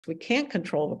we can't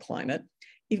control the climate.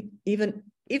 Even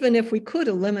if we could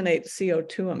eliminate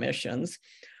CO2 emissions,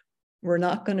 we're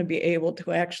not going to be able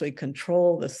to actually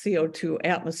control the CO2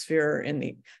 atmosphere and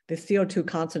the CO2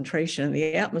 concentration in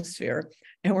the atmosphere,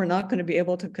 and we're not going to be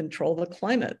able to control the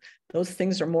climate. Those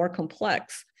things are more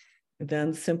complex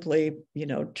than simply,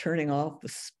 turning off the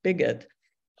spigot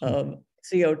of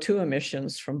CO2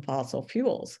 emissions from fossil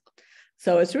fuels.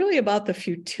 So it's really about the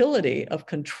futility of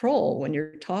control when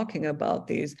you're talking about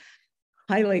these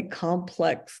highly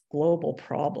complex global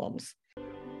problems.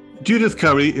 Judith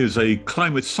Curry is a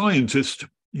climate scientist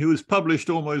who has published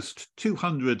almost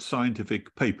 200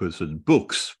 scientific papers and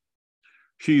books.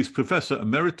 She's Professor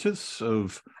Emeritus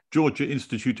of Georgia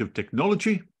Institute of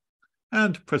Technology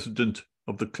and President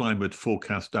of the Climate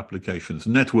Forecast Applications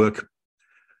Network.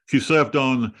 She served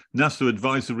on NASA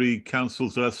Advisory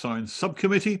Council's Earth Science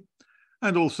Subcommittee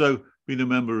and also been a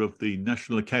member of the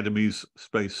National Academy's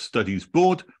Space Studies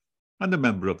Board and a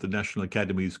member of the National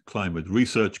Academy's Climate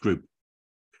Research Group.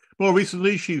 More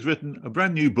recently, she's written a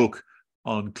brand new book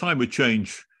on climate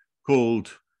change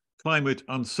called Climate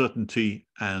Uncertainty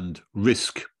and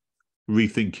Risk,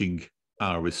 Rethinking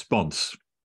Our Response.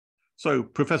 So,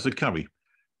 Professor Curry,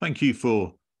 thank you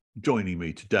for joining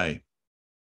me today.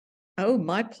 Oh,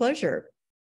 my pleasure.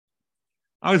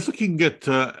 I was looking at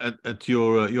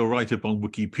your write-up on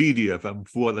Wikipedia,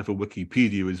 for whatever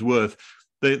Wikipedia is worth.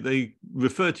 They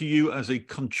refer to you as a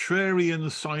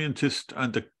contrarian scientist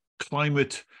and a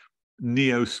climate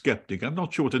neo-skeptic. I'm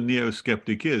not sure what a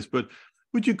neo-skeptic is, but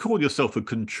would you call yourself a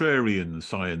contrarian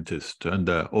scientist and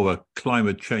or a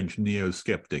climate change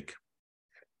neo-skeptic?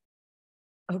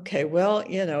 Okay, well,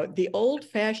 the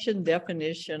old-fashioned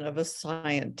definition of a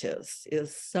scientist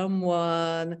is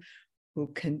someone who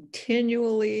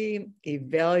continually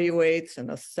evaluates and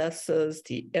assesses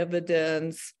the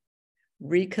evidence,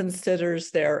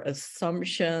 reconsiders their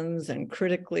assumptions, and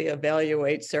critically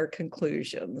evaluates their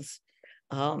conclusions.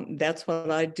 That's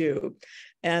what I do.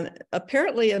 And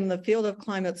apparently in the field of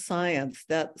climate science,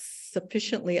 that's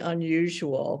sufficiently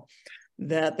unusual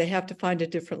that they have to find a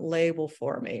different label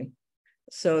for me.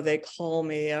 So they call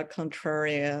me a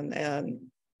contrarian and,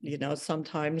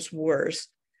 sometimes worse.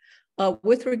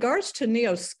 With regards to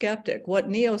neo-skeptic, what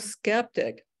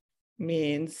neo-skeptic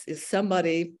means is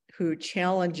somebody who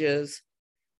challenges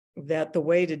that the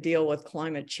way to deal with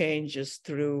climate change is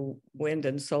through wind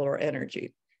and solar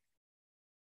energy.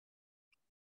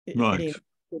 Right.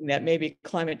 That maybe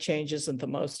climate change isn't the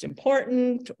most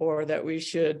important, or that we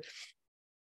should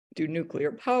do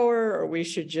nuclear power, or we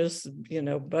should just,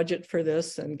 budget for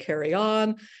this and carry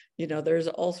on. There's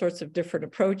all sorts of different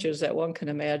approaches that one can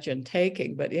imagine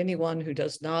taking, but anyone who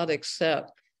does not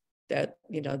accept that,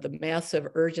 the massive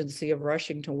urgency of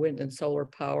rushing to wind and solar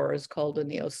power is called a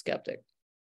neo-skeptic.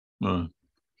 Can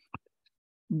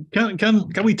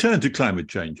we turn to climate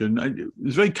change? And it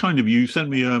was very kind of you. You sent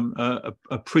me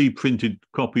a pre-printed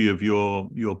copy of your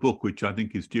book, which I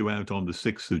think is due out on the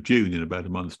 6th of June in about a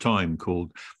month's time,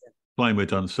 called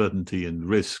Climate Uncertainty and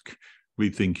Risk,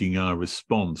 Rethinking Our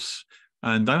Response.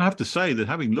 And I have to say that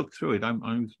having looked through it,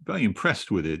 I'm very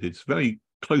impressed with it. It's a very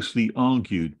closely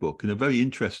argued book and a very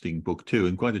interesting book too,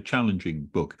 and quite a challenging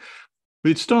book.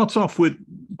 But it starts off with,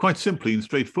 quite simply and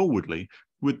straightforwardly,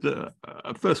 with the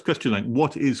first question, like,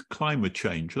 what is climate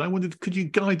change? And I wondered, could you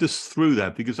guide us through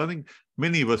that? Because I think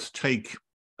many of us take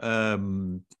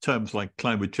terms like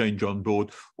climate change on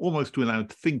board almost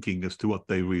without thinking as to what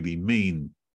they really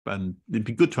mean. And it'd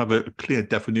be good to have a clear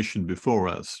definition before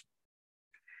us.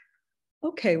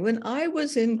 Okay, when I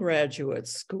was in graduate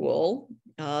school,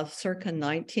 circa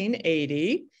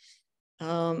 1980,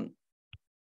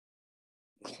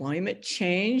 climate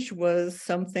change was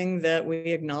something that we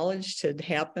acknowledged had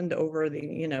happened over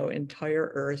the,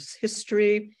 entire Earth's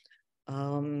history.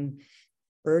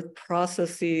 Earth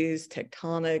processes,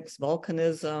 tectonics,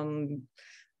 volcanism,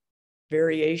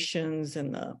 variations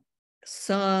in the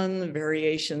sun,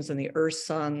 variations in the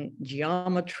Earth-Sun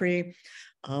geometry,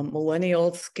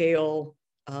 millennial scale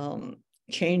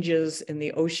changes in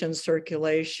the ocean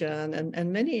circulation,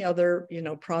 and many other,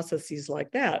 processes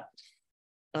like that.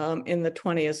 In the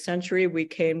 20th century, we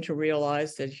came to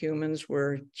realize that humans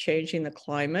were changing the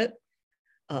climate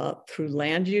through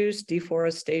land use,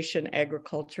 deforestation,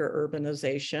 agriculture,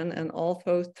 urbanization, and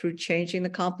also through changing the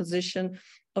composition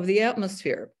of the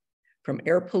atmosphere, from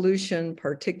air pollution,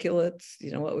 particulates,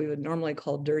 what we would normally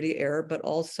call dirty air, but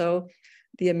also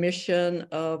the emission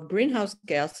of greenhouse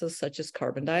gases such as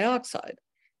carbon dioxide.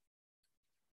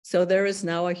 So there is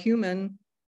now a human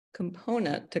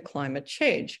component to climate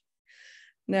change.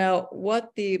 Now,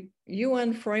 what the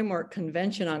UN Framework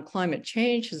Convention on Climate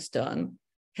Change has done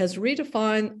has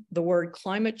redefined the word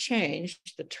climate change,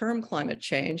 the term climate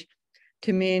change,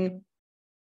 to mean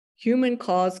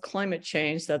human-caused climate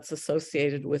change that's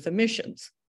associated with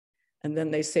emissions. And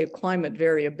then they say climate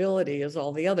variability is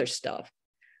all the other stuff.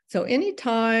 So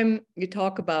anytime you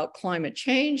talk about climate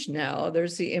change now,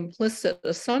 there's the implicit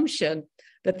assumption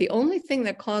that the only thing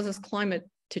that causes climate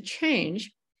to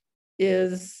change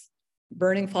is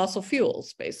burning fossil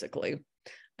fuels, basically.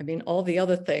 I mean, all the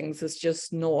other things is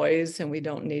just noise and we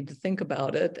don't need to think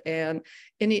about it. And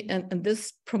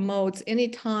this promotes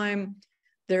anytime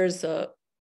there's a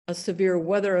severe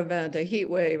weather event, a heat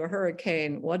wave, a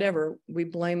hurricane, whatever, we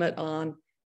blame it on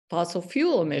fossil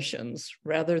fuel emissions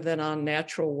rather than on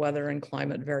natural weather and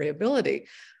climate variability.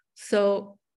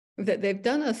 So that they've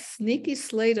done a sneaky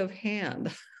sleight of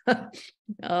hand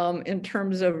in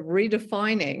terms of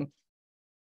redefining.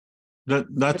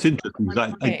 That's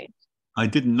interesting. I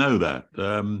didn't know that.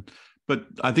 But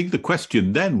I think the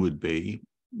question then would be,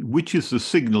 which is the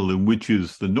signal and which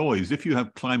is the noise? If you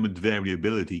have climate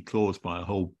variability caused by a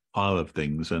whole pile of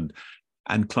things and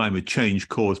climate change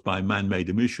caused by man-made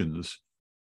emissions,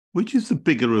 which is the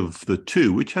bigger of the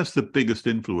two? Which has the biggest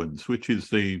influence? Which is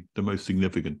the most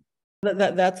significant?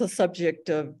 That's a subject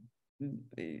of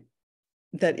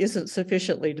that isn't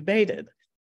sufficiently debated,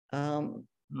 given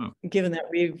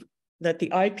that the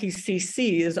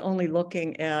IPCC is only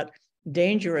looking at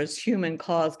dangerous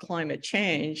human-caused climate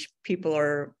change. People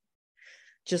are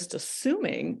just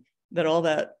assuming that all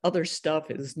that other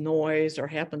stuff is noise or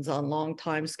happens on long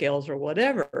time scales or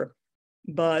whatever.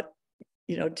 But,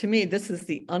 you know, to me, this is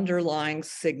the underlying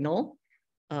signal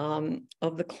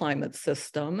of the climate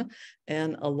system.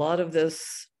 And a lot of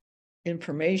this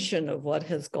information of what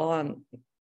has gone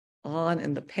on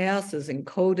in the past is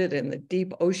encoded in the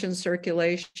deep ocean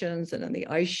circulations and in the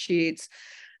ice sheets.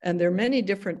 And there are many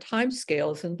different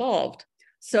timescales involved.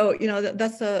 So, you know,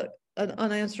 that's an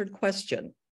unanswered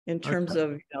question in terms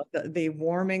of, you know, the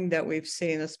warming that we've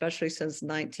seen, especially since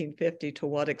 1950, to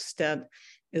what extent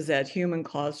is that human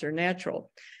caused or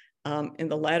natural? In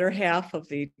the latter half of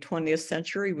the 20th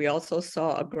century, we also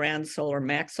saw a grand solar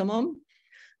maximum,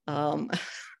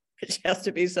 which has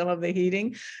to be some of the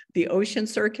heating. The ocean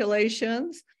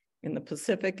circulations in the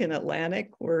Pacific and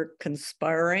Atlantic were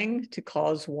conspiring to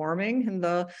cause warming in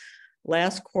the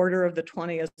last quarter of the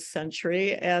 20th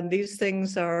century. And these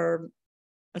things are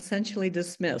essentially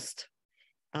dismissed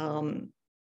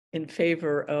in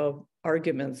favor of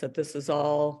arguments that this is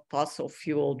all fossil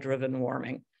fuel driven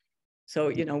warming. So,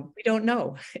 you know, we don't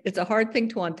know. It's a hard thing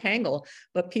to untangle,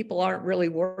 but people aren't really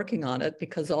working on it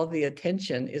because all the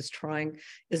attention is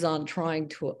on trying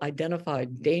to identify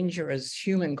dangerous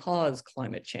human-caused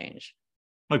climate change.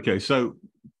 Okay, so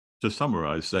to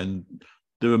summarize then,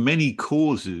 there are many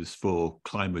causes for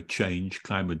climate change,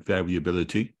 climate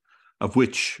variability, of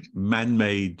which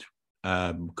man-made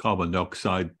carbon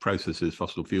dioxide processes,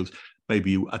 fossil fuels, may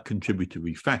be a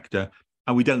contributory factor.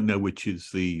 And we don't know which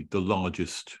is the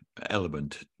largest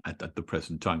element at the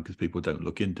present time because people don't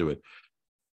look into it.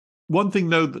 One thing,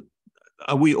 though, that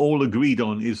we all agreed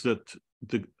on is that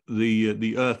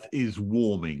the Earth is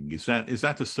warming. Is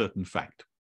that a certain fact?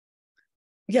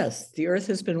 Yes, the Earth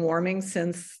has been warming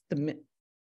since the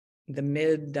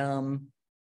mid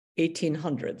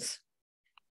 1800s.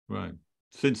 Right,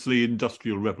 since the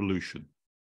Industrial Revolution.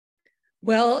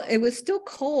 Well, it was still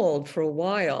cold for a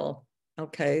while.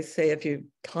 Okay, say if you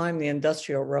time the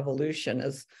Industrial Revolution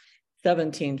as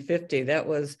 1750, that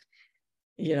was,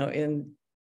 you know,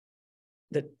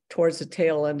 towards the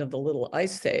tail end of the Little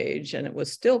Ice Age, and it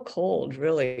was still cold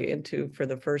really for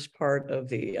the first part of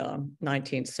the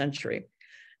 19th century.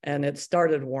 And it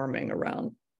started warming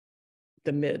around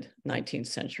the mid 19th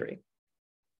century.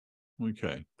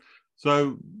 Okay,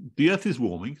 so the Earth is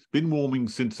warming, it's been warming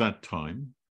since that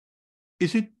time.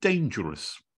 Is it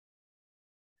dangerous?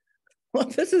 Well,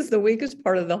 this is the weakest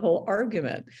part of the whole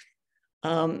argument.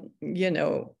 You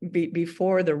know,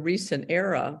 before the recent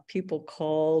era, people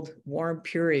called warm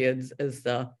periods as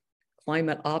the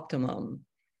climate optimum,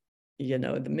 you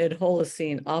know, the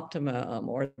mid-Holocene optimum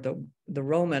or the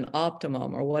Roman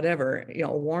optimum or whatever. You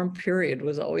know, a warm period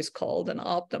was always called an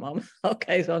optimum.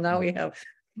 Okay, so now we have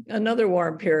another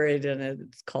warm period and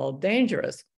it's called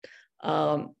dangerous.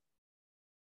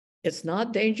 It's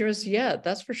not dangerous yet,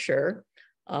 that's for sure.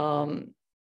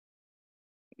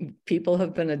 People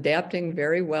have been adapting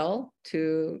very well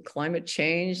to climate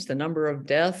change. The number of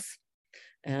deaths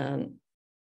and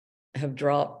have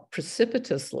dropped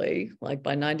precipitously, like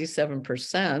by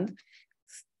 97%,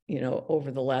 you know,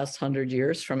 over the last 100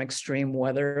 years from extreme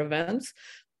weather events.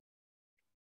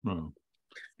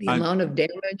 The amount of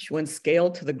damage when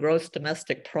scaled to the gross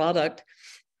domestic product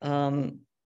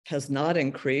has not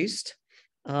increased.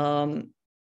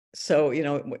 So,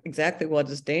 exactly what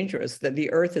is dangerous, that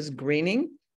the Earth is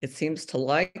greening. It seems to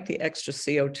like the extra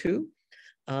CO2.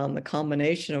 The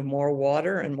combination of more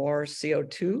water and more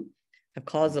CO2 have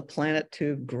caused the planet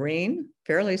to green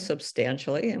fairly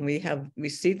substantially. And we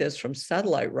see this from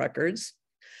satellite records.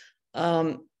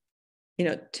 To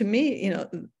me,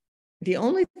 the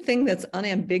only thing that's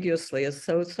unambiguously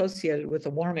associated with the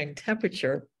warming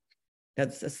temperature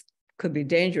could be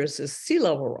dangerous is sea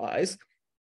level rise.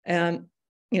 And,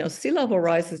 sea level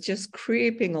rise is just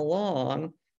creeping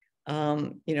along.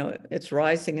 It's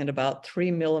rising at about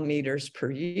 3 millimeters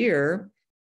per year.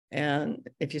 And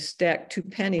if you stack 2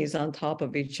 pennies on top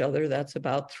of each other, that's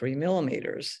about 3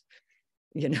 millimeters.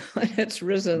 It's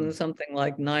risen something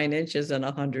like 9 inches in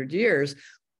 100 years.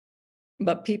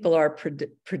 But people are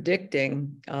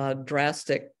predicting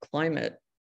drastic climate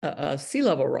sea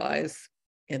level rise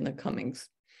in the coming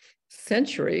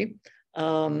century.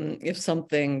 If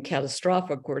something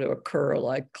catastrophic were to occur,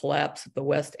 like collapse of the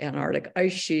West Antarctic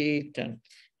ice sheet, and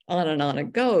on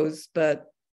it goes. But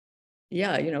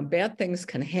yeah, bad things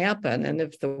can happen. And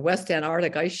if the West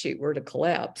Antarctic ice sheet were to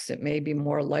collapse, it may be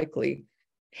more likely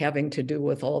having to do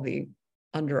with all the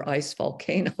under ice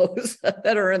volcanoes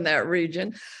that are in that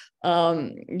region.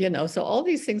 So all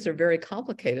these things are very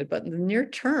complicated, but in the near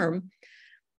term,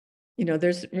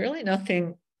 there's really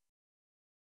nothing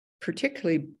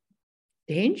particularly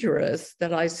dangerous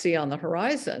that I see on the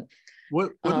horizon.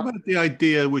 What about the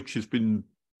idea which has been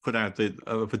put out there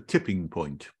of a tipping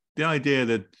point? The idea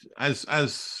that as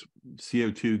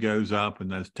CO2 goes up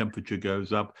and as temperature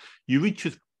goes up, you reach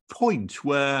a point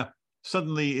where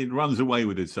suddenly it runs away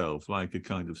with itself like a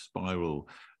kind of spiral,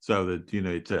 so that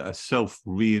it's a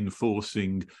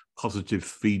self-reinforcing positive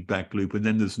feedback loop, and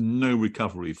then there's no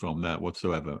recovery from that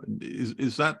whatsoever.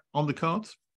 Is that on the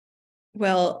cards?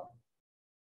 Well,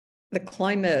 the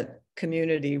climate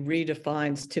community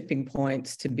redefines tipping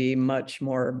points to be much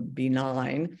more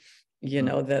benign,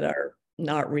 that are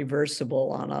not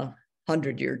reversible on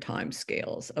 100-year time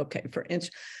scales. Okay, for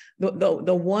instance,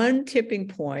 the one tipping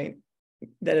point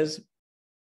that is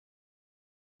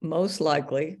most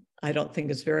likely, I don't think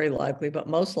it's very likely, but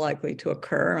most likely to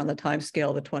occur on the time scale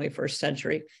of the 21st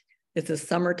century is the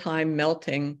summertime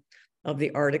melting of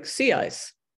the Arctic sea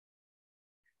ice.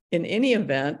 In any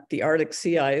event, the Arctic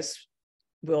sea ice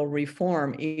will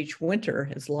reform each winter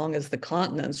as long as the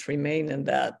continents remain in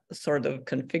that sort of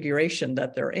configuration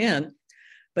that they're in.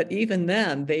 But even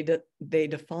then, they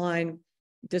define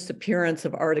disappearance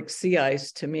of Arctic sea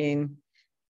ice to mean,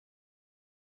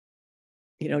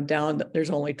 there's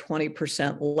only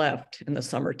 20% left in the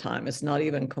summertime. It's not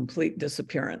even complete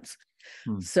disappearance.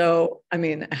 So,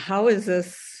 how is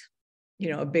this,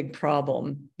 a big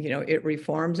problem? It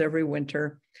reforms every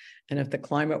winter. And if the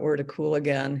climate were to cool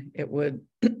again, it would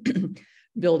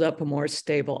build up a more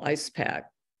stable ice pack.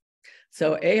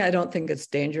 So A, I don't think it's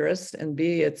dangerous, and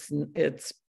B,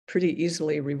 it's pretty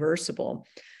easily reversible.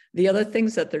 The other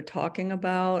things that they're talking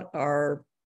about are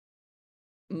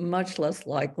much less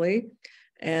likely.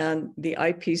 And the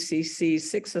IPCC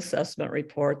 6 assessment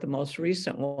report, the most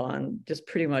recent one, just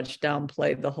pretty much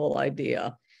downplayed the whole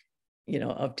idea,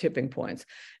 of tipping points.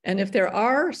 And if there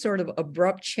are sort of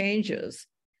abrupt changes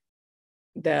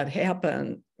that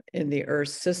happen in the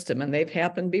Earth's system, and they've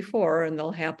happened before and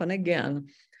they'll happen again,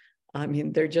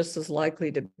 they're just as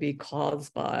likely to be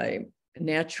caused by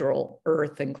natural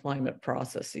Earth and climate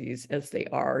processes as they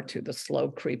are to the slow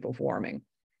creep of warming.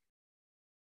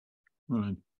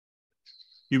 Right.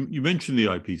 You mentioned the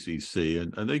IPCC,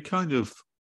 and they kind of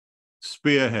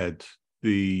spearhead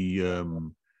the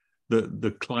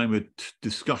climate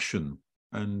discussion.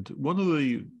 And one of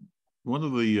the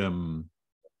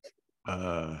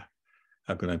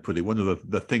how can I put it? One of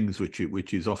the things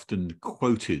which is often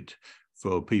quoted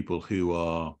for people who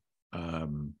are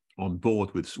on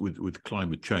board with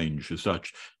climate change as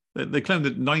such, they claim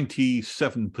that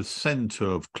 97%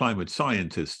 of climate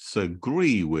scientists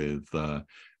agree with the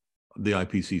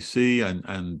IPCC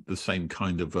and the same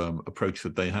kind of approach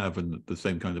that they have and the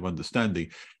same kind of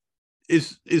understanding.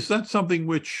 Is that something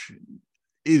which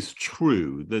is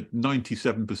true, that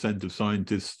 97% of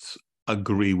scientists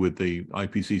agree with the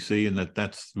IPCC, and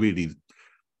that's really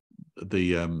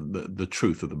the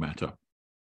truth of the matter?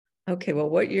 Okay, well,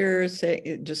 what you're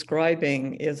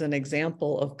describing is an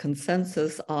example of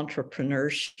consensus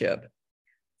entrepreneurship,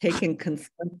 taking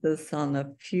consensus on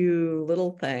a few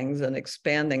little things and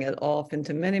expanding it off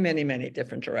into many, many, many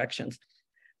different directions.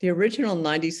 The original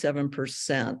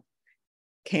 97%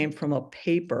 came from a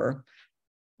paper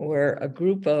where a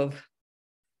group of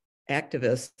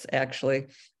activists actually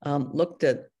looked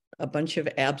at a bunch of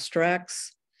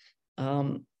abstracts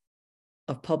of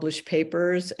published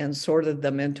papers and sorted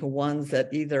them into ones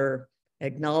that either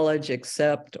acknowledge,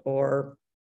 accept, or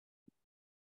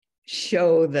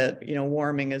show that,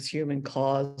 warming is human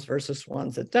caused versus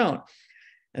ones that don't.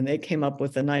 And they came up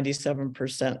with a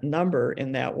 97% number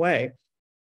in that way.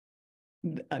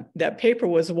 That paper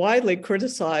was widely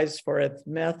criticized for its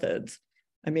methods.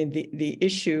 I mean, the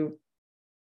issue,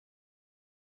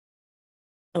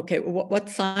 okay, what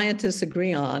scientists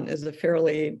agree on is a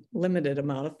fairly limited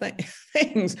amount of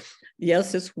things.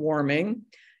 Yes, it's warming.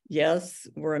 Yes,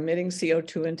 we're emitting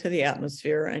CO2 into the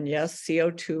atmosphere. And yes,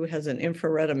 CO2 has an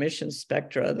infrared emission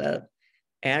spectra that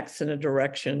acts in a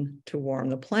direction to warm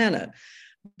the planet.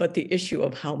 But the issue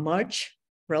of how much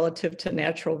relative to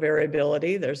natural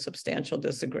variability, there's substantial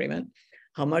disagreement.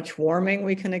 How much warming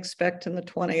we can expect in the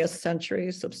 20th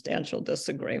century, substantial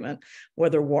disagreement.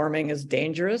 Whether warming is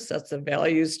dangerous, that's a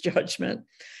values judgment.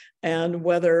 And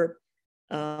whether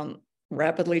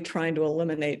rapidly trying to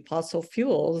eliminate fossil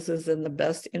fuels is in the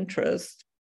best interest,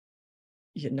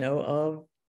 of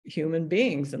human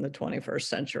beings in the 21st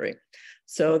century.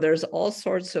 So there's all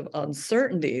sorts of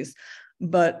uncertainties,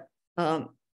 but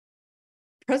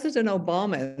President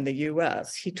Obama in the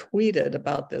US, he tweeted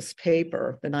about this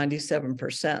paper, the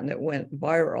 97%, and it went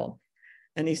viral.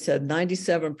 And he said,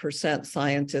 97%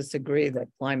 scientists agree that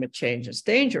climate change is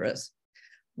dangerous.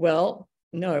 Well,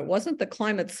 no, it wasn't the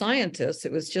climate scientists,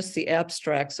 it was just the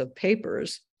abstracts of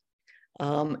papers.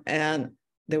 And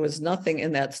there was nothing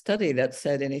in that study that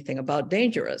said anything about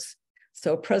dangerous.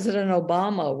 So President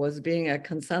Obama was being a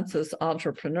consensus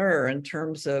entrepreneur in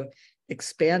terms of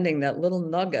expanding that little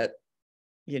nugget,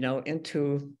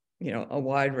 into, a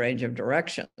wide range of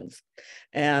directions.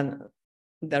 And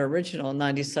that original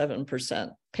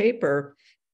 97% paper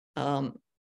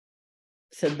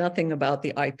said nothing about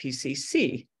the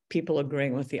IPCC, people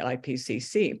agreeing with the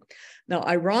IPCC. Now,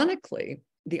 ironically,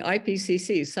 the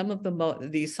IPCC, some of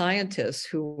the scientists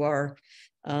who are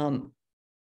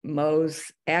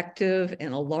most active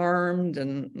and alarmed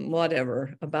and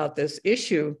whatever about this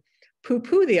issue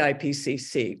poo-poo the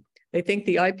IPCC. They think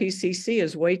the IPCC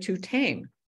is way too tame.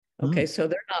 Okay, so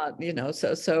they're not,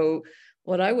 so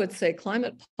what I would say,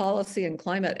 climate policy and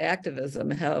climate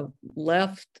activism have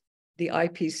left the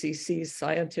IPCC's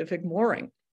scientific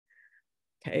mooring.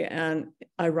 Okay, and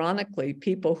ironically,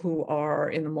 people who are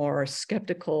in the more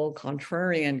skeptical,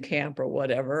 contrarian camp or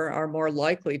whatever are more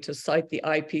likely to cite the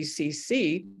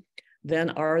IPCC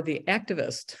than are the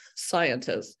activist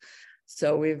scientists.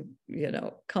 So we've,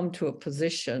 come to a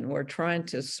position where trying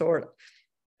to sort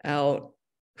out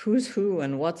who's who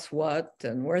and what's what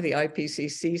and where the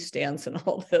IPCC stands and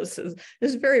all this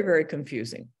is very, very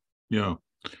confusing. Yeah.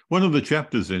 One of the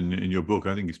chapters in your book,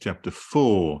 I think it's chapter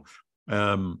 4,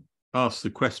 asks the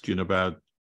question about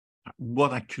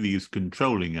what actually is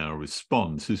controlling our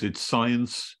response. Is it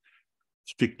science,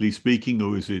 strictly speaking,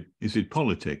 or is it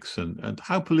politics? And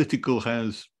how political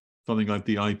has something like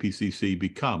the IPCC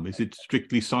become? Is it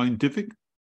strictly scientific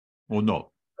or not?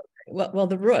 Well,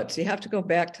 the roots, you have to go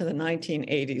back to the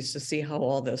 1980s to see how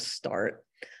all this started.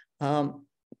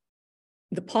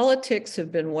 The politics have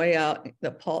been way out,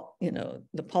 the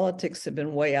politics have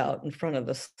been way out in front of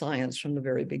the science from the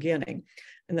very beginning.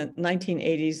 In the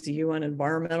 1980s, the UN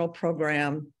Environmental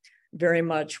Program very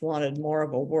much wanted more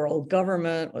of a world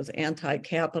government, was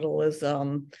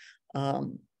anti-capitalism.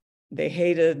 They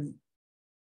hated,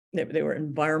 they were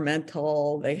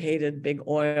environmental, they hated big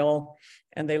oil,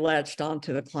 and they latched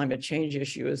onto the climate change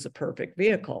issue as the perfect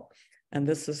vehicle. And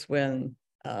this is when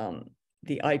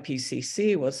the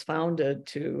IPCC was founded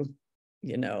to,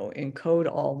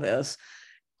 encode all this,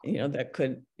 that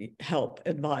could help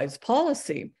advise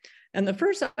policy. And the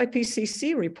first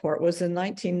IPCC report was in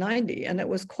 1990, and it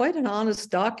was quite an honest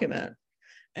document.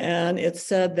 And it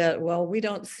said that, well, we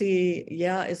don't see,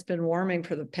 it's been warming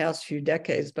for the past few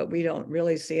decades, but we don't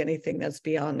really see anything that's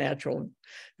beyond natural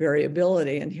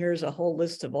variability. And here's a whole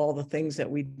list of all the things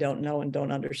that we don't know and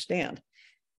don't understand.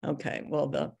 Okay, well,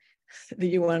 the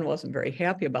UN wasn't very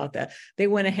happy about that. They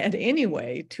went ahead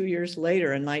anyway, 2 years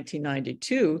later in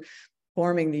 1992,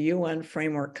 forming the UN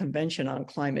Framework Convention on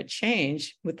Climate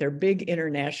Change with their big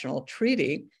international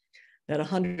treaty that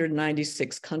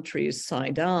 196 countries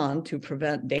signed on to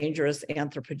prevent dangerous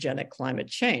anthropogenic climate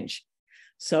change.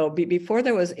 So before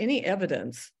there was any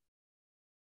evidence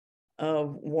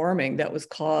of warming that was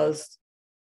caused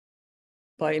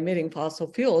by emitting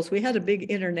fossil fuels, we had a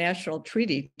big international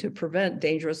treaty to prevent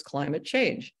dangerous climate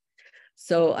change.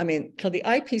 So, to the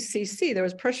IPCC, there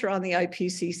was pressure on the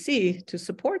IPCC to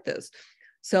support this.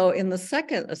 So in the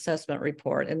second assessment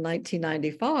report in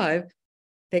 1995,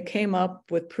 they came up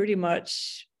with pretty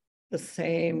much the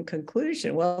same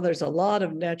conclusion. Well, there's a lot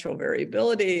of natural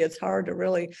variability. It's hard to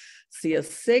really see a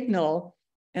signal.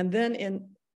 And then in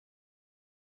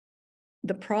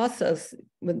the process,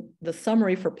 with the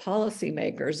summary for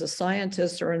policymakers, the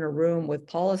scientists are in a room with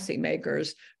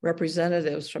policymakers,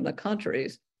 representatives from the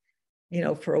countries,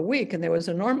 for a week. And there was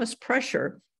enormous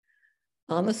pressure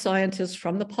on the scientists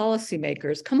from the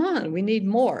policymakers. Come on, we need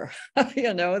more.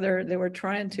 They were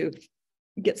trying to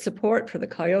get support for the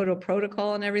Kyoto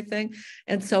Protocol and everything.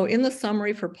 And so in the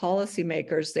summary for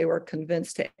policymakers, they were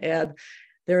convinced to add,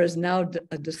 there is now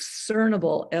a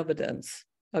discernible evidence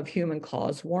of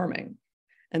human-caused warming.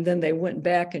 And then they went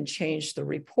back and changed the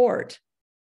report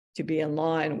to be in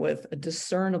line with a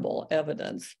discernible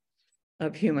evidence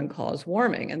of human-caused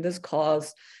warming. And this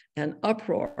caused an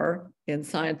uproar in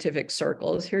scientific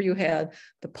circles. Here you had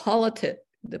the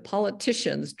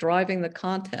politicians driving the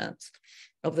contents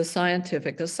of the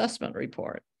scientific assessment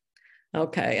report.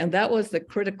 Okay, and that was the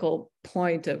critical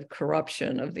point of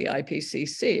corruption of the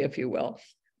IPCC, if you will,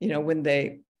 when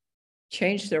they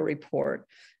changed their report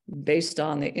based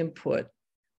on the input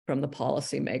from the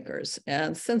policymakers.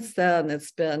 And since then,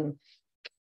 it's been,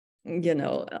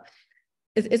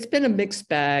 it's been a mixed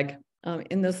bag.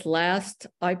 In this last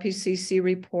IPCC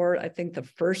report, I think the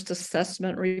first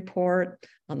assessment report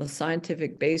on the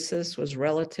scientific basis was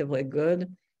relatively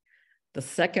good. The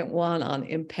second one on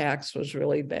impacts was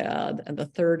really bad. And the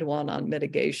third one on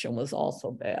mitigation was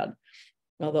also bad.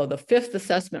 Although the fifth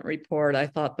assessment report, I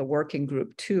thought the working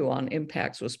group 2 on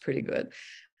impacts was pretty good.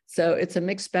 So it's a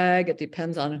mixed bag. It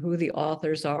depends on who the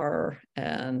authors are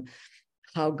and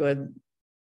how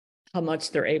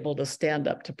much they're able to stand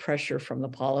up to pressure from the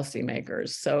policymakers.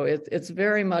 So it's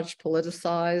very much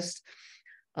politicized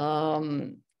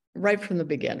right from the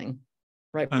beginning,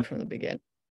 from the beginning.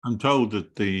 I'm told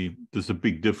that there's a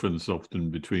big difference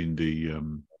often between the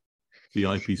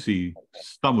IPCC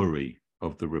summary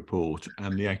of the report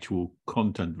and the actual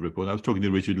content of the report. I was talking to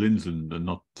Richard Lindzen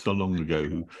not so long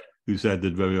ago, who said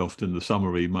that very often the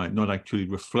summary might not actually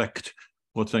reflect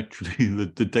what's actually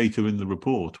the data in the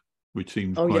report, which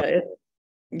seems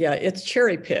it's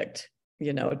cherry picked,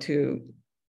 to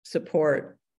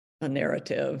support a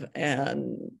narrative.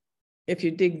 And if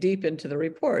you dig deep into the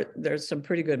report, there's some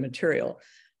pretty good material.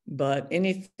 But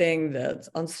anything that's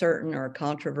uncertain or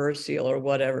controversial or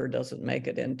whatever doesn't make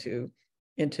it into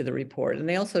the report. And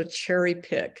they also cherry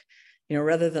pick,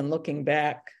 rather than looking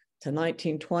back to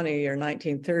 1920 or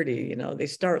 1930, they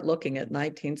start looking at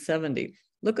 1970.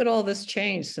 Look at all this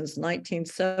change since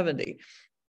 1970.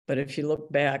 But if you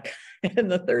look back in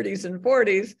the 30s and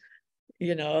 40s,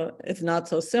 it's not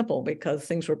so simple because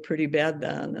things were pretty bad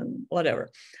then and whatever.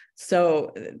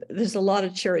 So there's a lot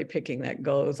of cherry picking that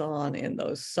goes on in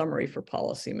those summary for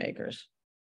policymakers.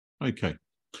 Okay.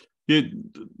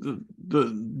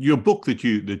 Your book that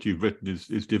you've written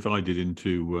is divided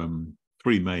into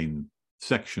 3 main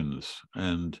sections,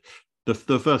 and the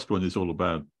first one is all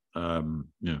about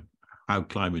how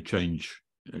climate change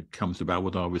comes about,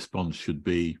 what our response should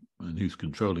be, and who's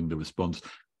controlling the response.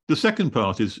 The second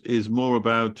part is more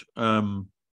about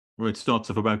where it starts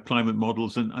off about climate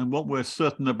models and what we're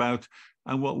certain about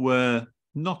and what we're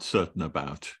not certain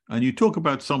about. And you talk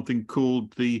about something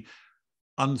called the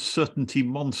uncertainty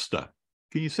monster.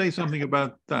 Can you say something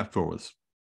about that for us?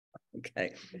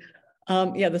 Okay.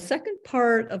 The second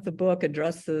part of the book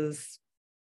addresses,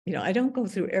 I don't go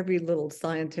through every little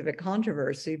scientific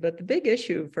controversy, but the big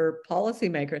issue for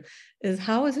policymakers is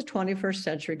how is the 21st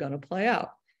century going to play out?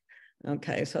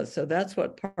 Okay, so that's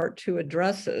what part 2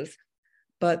 addresses.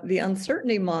 But the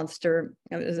uncertainty monster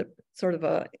is a sort of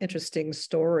an interesting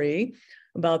story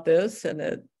about this.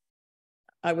 And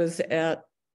I was at,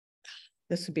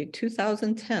 this would be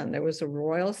 2010, there was a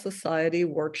Royal Society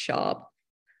workshop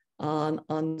on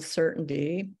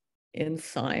uncertainty in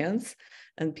science,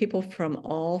 and people from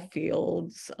all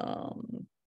fields,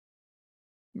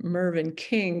 Mervyn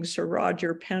King, Sir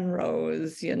Roger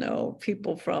Penrose,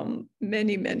 people from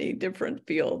many, many different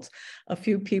fields. A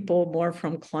few people more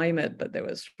from climate, but there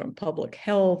was from public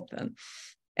health and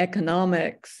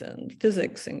economics and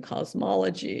physics and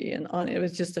cosmology and on. It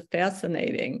was just a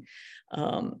fascinating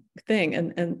thing.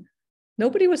 And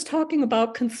nobody was talking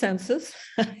about consensus.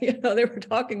 They were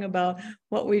talking about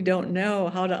what we don't know,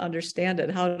 how to understand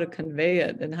it, how to convey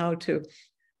it, and how to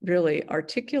really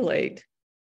articulate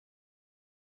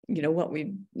what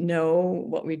we know,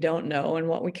 what we don't know, and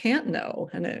what we can't know,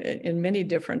 and in many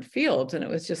different fields. And it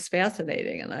was just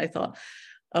fascinating. And I thought,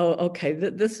 oh, okay,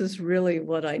 this is really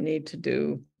what I need to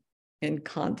do in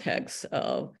context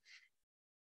of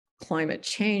climate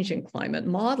change and climate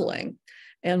modeling.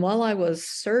 And while I was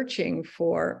searching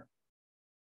for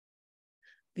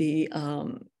the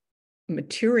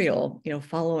material,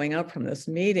 following up from this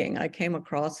meeting, I came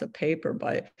across a paper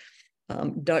by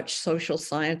Dutch social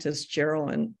scientist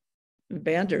Jeroen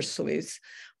van der Sluis,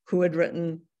 who had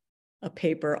written a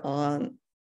paper on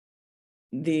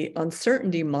the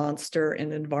uncertainty monster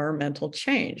in environmental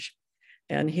change.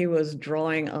 And he was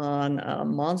drawing on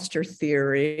monster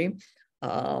theory,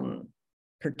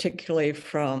 particularly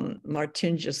from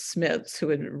Martinja Smits, who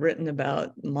had written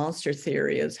about monster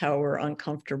theory as how we're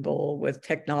uncomfortable with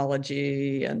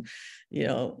technology and,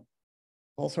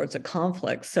 all sorts of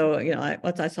conflicts. So,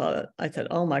 once I saw it, I said,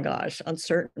 oh my gosh,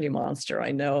 uncertainty monster.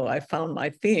 I know I found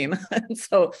my theme. And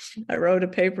so I wrote a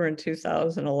paper in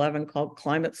 2011 called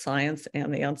Climate Science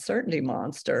and the Uncertainty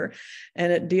Monster.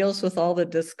 And it deals with all the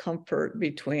discomfort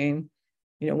between,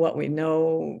 what we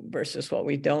know versus what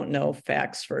we don't know,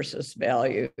 facts versus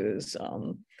values,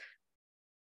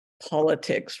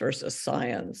 politics versus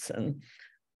science, and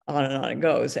on it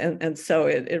goes. And so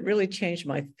it really changed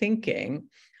my thinking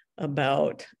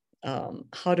about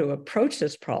how to approach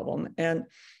this problem, and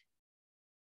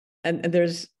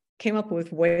there's came up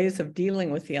with ways of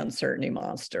dealing with the uncertainty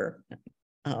monster.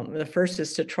 The first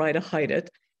is to try to hide it.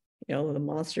 The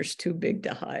monster's too big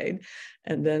to hide,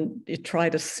 and then you try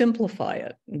to simplify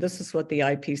it. And this is what the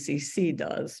IPCC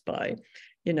does by,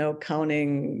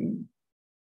 counting,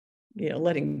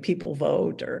 letting people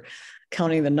vote, or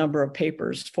counting the number of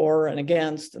papers for and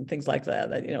against and things like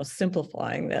that.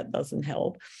 Simplifying that doesn't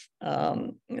help.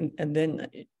 And then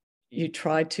you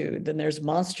try to, then there's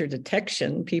monster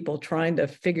detection, people trying to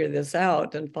figure this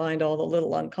out and find all the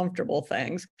little uncomfortable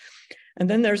things. And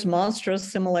then there's monster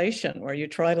assimilation, where you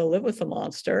try to live with the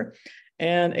monster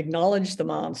and acknowledge the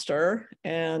monster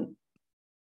and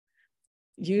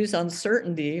use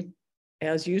uncertainty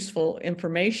as useful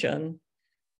information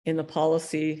in the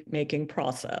policy making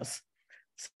process.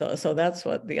 So that's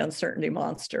what the uncertainty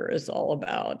monster is all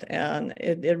about. And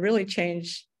it really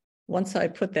changed once I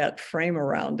put that frame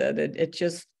around it. It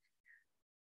just,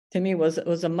 to me, was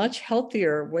a much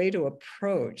healthier way to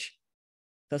approach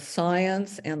the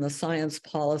science and the science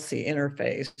policy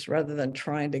interface, rather than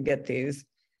trying to get these,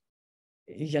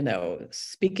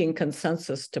 speaking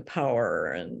consensus to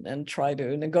power and try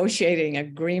to negotiating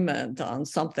agreement on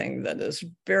something that is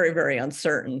very, very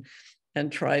uncertain,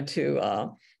 and try to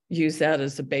use that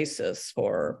as a basis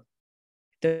for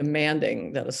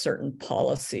demanding that a certain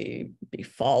policy be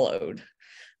followed.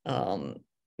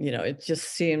 It just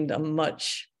seemed a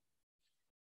much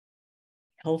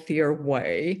healthier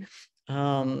way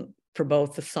for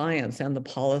both the science and the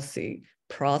policy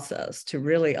process to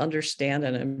really understand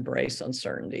and embrace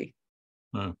uncertainty.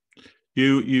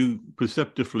 You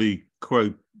perceptively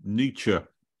quote Nietzsche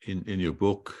in your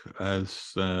book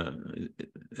as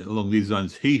along these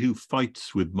lines: he who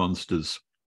fights with monsters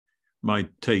might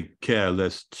take care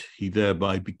lest he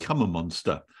thereby become a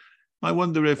monster. I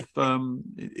wonder if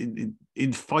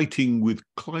in fighting with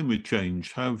climate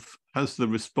change, has the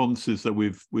responses that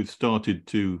we've started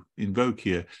to invoke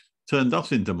here turned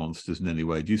us into monsters in any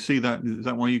way? Do you see that? Is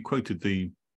that why you quoted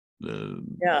the?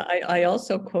 Yeah, I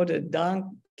also quoted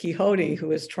Don Quixote,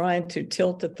 who is trying to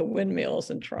tilt at the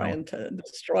windmills and trying to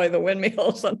destroy the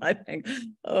windmills. And I think,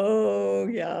 oh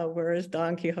yeah, where is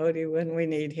Don Quixote when we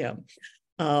need him?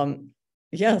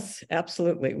 Yes,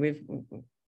 absolutely.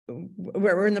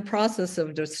 We're in the process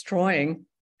of destroying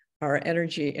our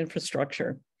energy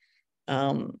infrastructure.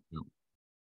 That's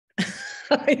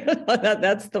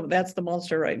the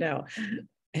monster right now.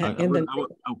 I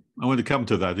want to come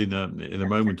to that in a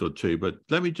moment or two, but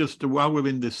let me just, while we're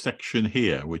in this section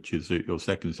here, which is your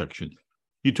second section,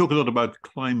 you talk a lot about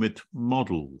climate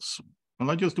models,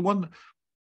 and I just wonder,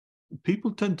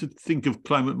 people tend to think of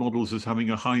climate models as having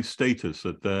a high status,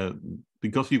 that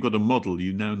because you've got a model,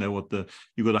 you now know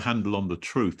you've got a handle on the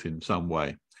truth in some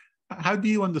way. How do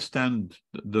you understand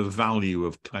the value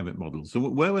of climate models?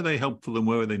 Where were they helpful and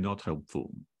where were they not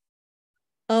helpful?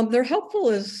 They're helpful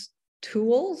as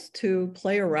tools to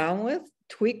play around with,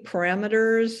 tweak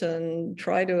parameters, and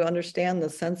try to understand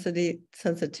the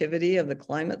sensitivity of the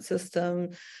climate system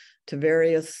to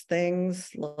various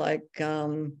things, like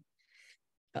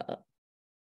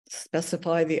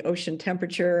specify the ocean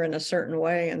temperature in a certain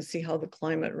way and see how the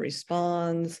climate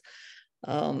responds,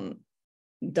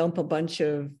 dump a bunch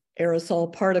of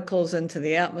aerosol particles into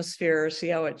the atmosphere, see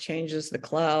how it changes the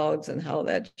clouds and how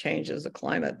that changes the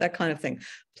climate, that kind of thing.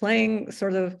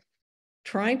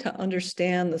 Trying to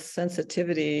understand the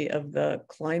sensitivity of the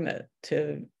climate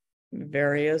to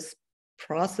various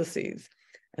processes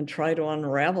and try to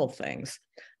unravel things.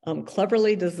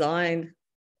 Cleverly designed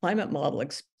climate model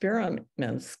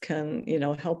experiments can,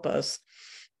 help us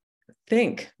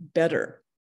think better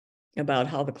about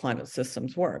how the climate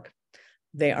systems work.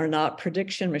 They are not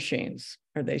prediction machines,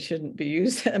 or they shouldn't be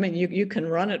used. I mean, you can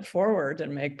run it forward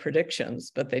and make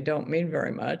predictions, but they don't mean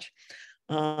very much.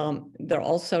 They're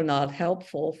also not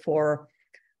helpful for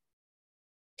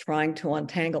trying to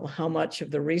untangle how much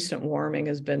of the recent warming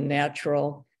has been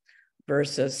natural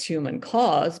versus human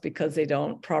cause, because they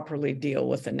don't properly deal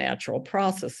with the natural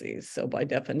processes. So by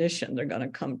definition, they're going to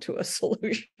come to a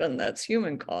solution that's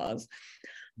human cause.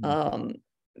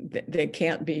 They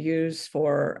can't be used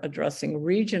for addressing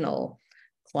regional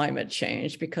climate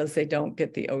change because they don't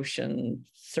get the ocean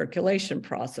circulation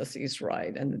processes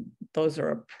right. And those are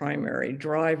a primary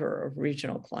driver of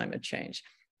regional climate change.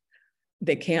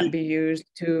 They can't be used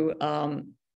to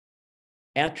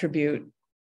attribute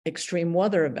extreme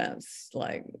weather events,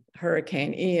 like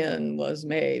Hurricane Ian was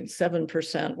made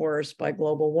 7% worse by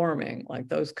global warming, like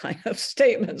those kind of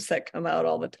statements that come out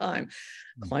all the time.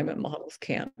 Climate models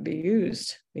can't be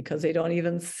used because they don't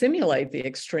even simulate the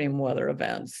extreme weather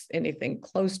events anything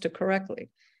close to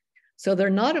correctly. So they're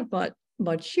not of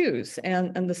much use.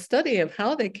 And the study of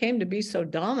how they came to be so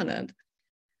dominant,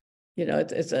 you know,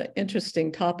 it's an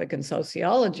interesting topic in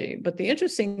sociology. But the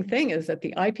interesting thing is that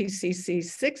the IPCC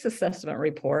 6 assessment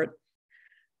report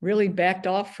really backed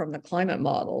off from the climate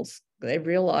models. They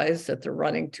realized that they're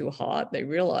running too hot. They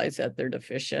realized that they're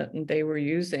deficient, and they were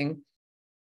using,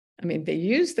 I mean, they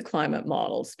used the climate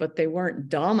models, but they weren't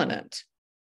dominant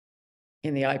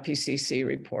in the IPCC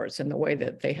reports in the way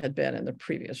that they had been in the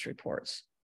previous reports.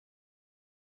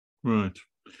 Right.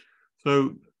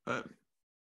 So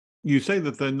you say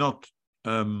that they're not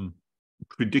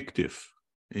predictive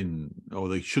or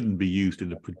they shouldn't be used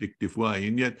in a predictive way,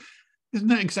 and yet isn't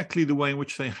that exactly the way in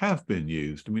which they have been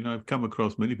used? I mean, I've come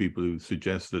across many people who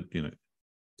suggest that, you know,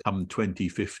 come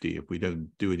 2050, if we don't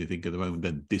do anything at the moment,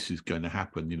 then this is going to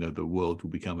happen. You know, the world will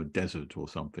become a desert or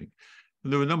something.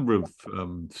 And there are a number of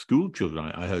school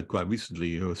children I heard quite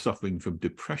recently who are suffering from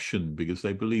depression because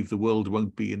they believe the world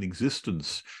won't be in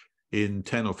existence in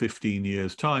 10 or 15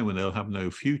 years' time, when they'll have no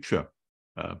future.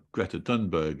 Greta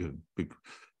Thunberg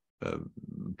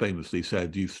famously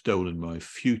said, "You've stolen my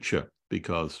future,"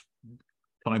 because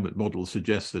climate models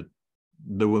suggest that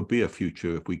there won't be a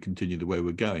future if we continue the way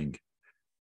we're going.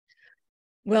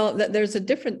 Well, there's a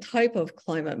different type of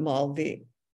climate model, the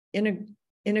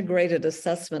integrated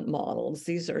assessment models.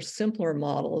 These are simpler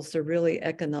models. They're really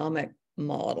economic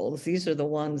models. These are the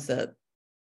ones that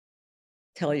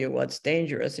tell you what's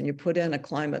dangerous, and you put in a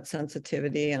climate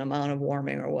sensitivity and amount of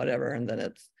warming or whatever, and then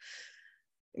it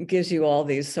gives you all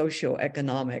these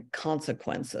socioeconomic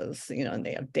consequences, you know, and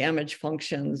they have damage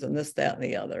functions and this, that, and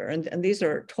the other. And these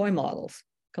are toy models,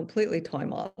 completely toy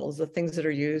models, the things that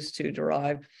are used to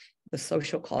derive the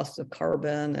social cost of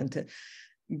carbon and to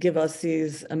give us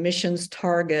these emissions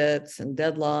targets and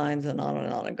deadlines and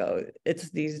on it goes. It's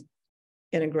these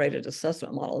integrated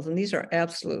assessment models, and these are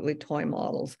absolutely toy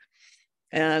models.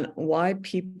 And why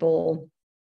people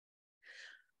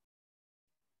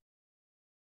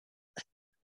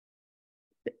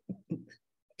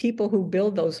who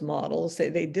build those models,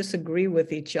 they disagree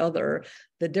with each other.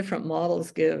 The different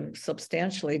models give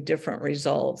substantially different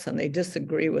results, and they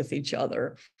disagree with each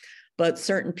other. But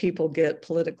certain people get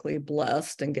politically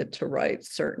blessed and get to write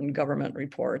certain government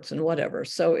reports and whatever.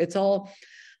 So it's all,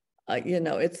 you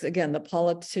know, it's, again, the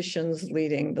politicians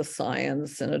leading the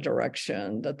science in a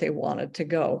direction that they want it to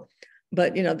go.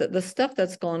 But, you know, the stuff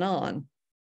that's gone on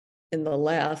in the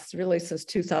last, really since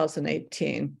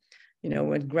 2018, you know,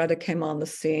 when Greta came on the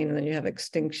scene, and then you have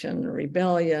Extinction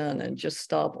Rebellion and Just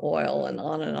Stop Oil, and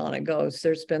on it goes.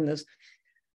 There's been this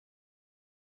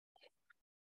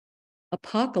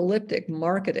apocalyptic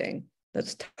marketing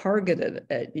that's targeted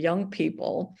at young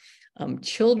people,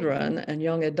 children and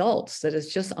young adults, that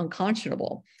is just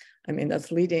unconscionable. I mean,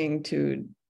 that's leading to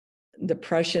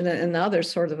depression. And now there's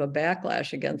sort of a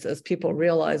backlash against this. People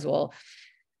realize, well,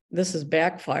 this is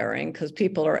backfiring because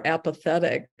people are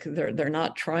apathetic. They're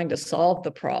not trying to solve the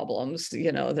problems.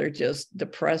 You know, they're just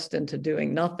depressed into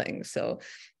doing nothing. So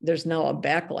there's now a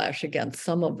backlash against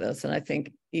some of this. And I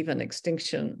think even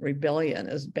Extinction Rebellion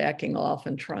is backing off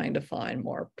and trying to find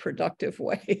more productive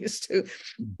ways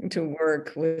to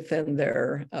work within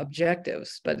their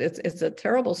objectives. But it's a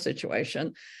terrible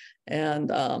situation. And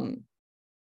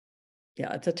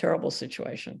yeah, it's a terrible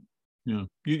situation. Yeah,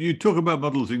 you talk about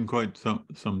models in quite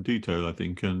some detail, I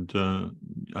think, and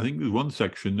I think there's one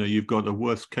section there you've got a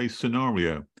worst case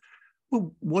scenario.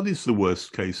 Well, what is the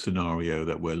worst case scenario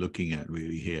that we're looking at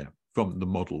really here from the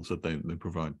models that they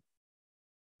provide?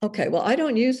 Okay, well, I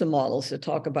don't use the models to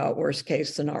talk about worst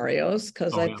case scenarios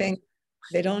because I think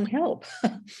they don't help.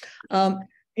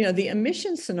 the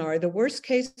emission scenario, the worst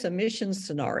case emission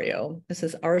scenario, this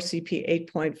is RCP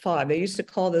 8.5. They used to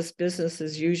call this business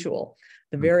as usual,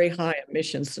 the very high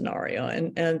emission scenario.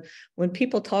 And when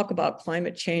people talk about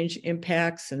climate change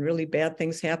impacts and really bad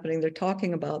things happening, they're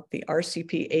talking about the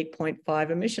RCP 8.5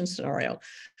 emission scenario.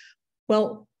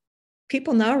 Well,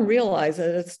 people now realize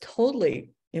that it's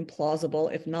totally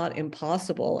implausible, if not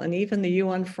impossible. And even the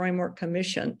UN Framework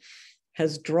Commission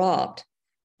has dropped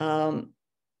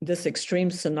this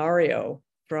extreme scenario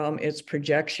from its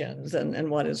projections and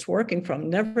what it's working from.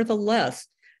 Nevertheless,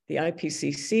 the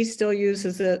IPCC still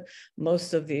uses it.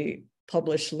 Most of the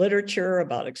published literature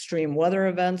about extreme weather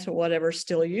events or whatever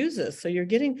still uses. So you're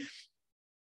getting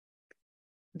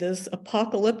this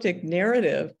apocalyptic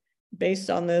narrative based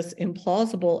on this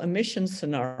implausible emission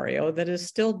scenario that is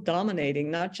still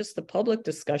dominating not just the public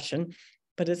discussion,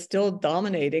 but it's still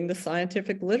dominating the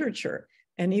scientific literature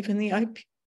and even the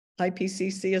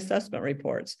IPCC assessment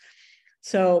reports.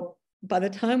 So by the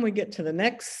time we get to the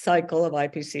next cycle of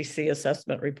IPCC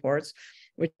assessment reports,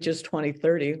 which is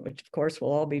 2030, which of course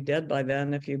will all be dead by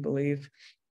then if you believe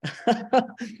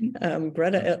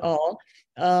Greta et al.,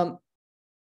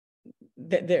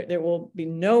 there will be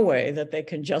no way that they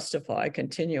can justify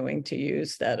continuing to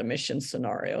use that emission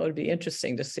scenario. It'd be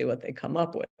interesting to see what they come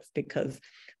up with, because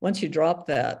once you drop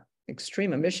that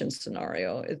extreme emission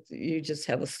scenario, you just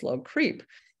have a slow creep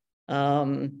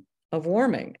of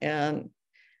warming, and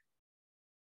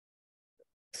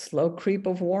slow creep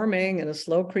of warming and a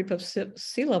slow creep of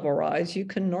sea level rise, you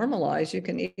can normalize, you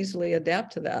can easily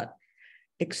adapt to that.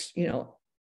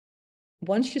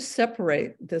 Once you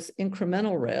separate this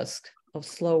incremental risk of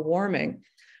slow warming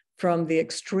from the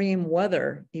extreme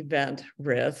weather event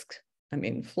risk, I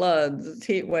mean, floods,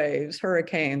 heat waves,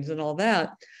 hurricanes, and all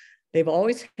that, they've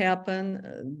always happened.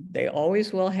 They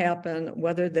always will happen,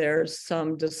 whether there's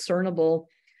some discernible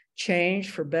change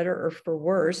for better or for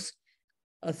worse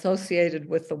associated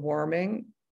with the warming.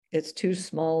 It's too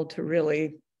small to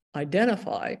really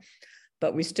identify,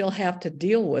 but we still have to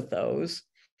deal with those,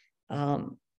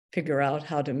 figure out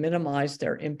how to minimize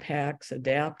their impacts,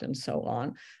 adapt, and so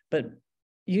on. But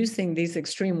using these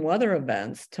extreme weather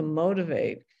events to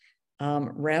motivate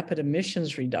rapid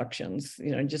emissions reductions,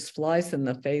 just flies in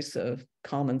the face of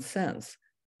common sense.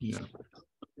 Yeah.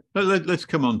 Let's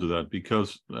come on to that,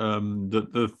 because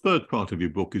the third part of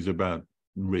your book is about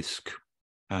risk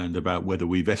and about whether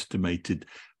we've estimated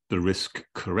the risk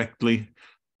correctly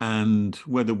and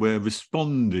whether we're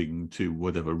responding to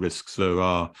whatever risks there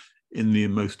are in the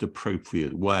most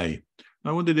appropriate way.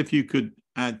 I wondered if you could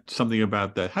add something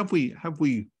about that. Have we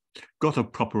got a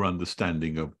proper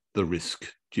understanding of the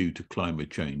risk due to climate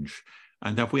change,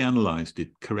 and have we analyzed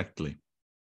it correctly?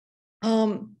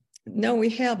 No, we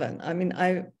haven't. I mean,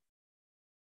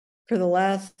 for the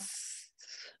last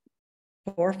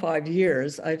 4 or 5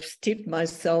 years, I've steeped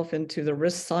myself into the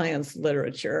risk science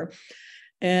literature,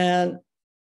 and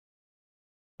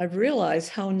I've realized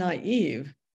how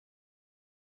naive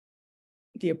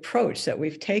the approach that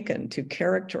we've taken to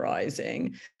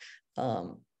characterizing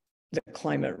the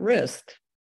climate risk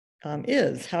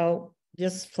is, how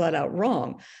just flat out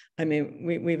wrong. I mean,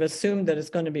 we've assumed that it's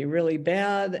going to be really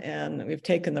bad, and we've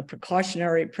taken the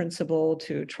precautionary principle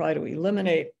to try to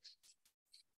eliminate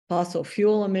fossil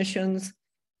fuel emissions,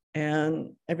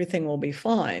 and everything will be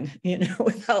fine,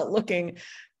 without looking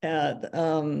at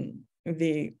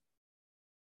the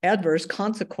adverse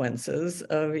consequences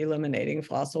of eliminating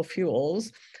fossil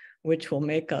fuels, which will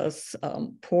make us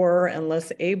poorer and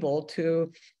less able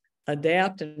to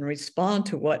adapt and respond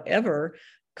to whatever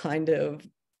kind of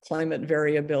climate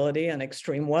variability and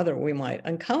extreme weather we might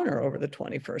encounter over the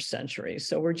 21st century.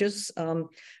 So we're just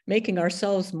making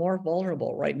ourselves more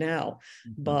vulnerable right now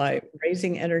by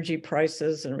raising energy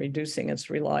prices and reducing its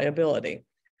reliability.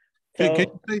 So,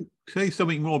 can you say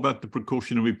something more about the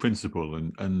precautionary principle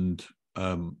and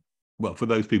well, for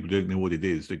those people who don't know what it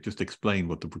is, just explain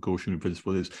what the precautionary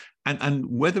principle is, and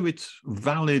whether it's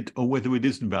valid or whether it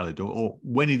isn't valid, or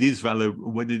when it is valid,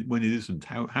 when it isn't.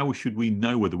 How should we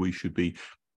know whether we should be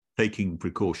taking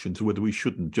precautions or whether we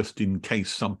shouldn't, just in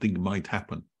case something might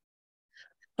happen?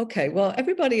 Okay, well,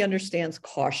 everybody understands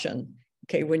caution.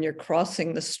 Okay, when you're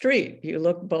crossing the street, you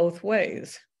look both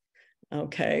ways.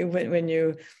 Okay, when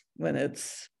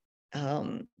it's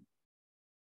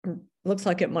looks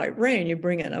like it might rain, you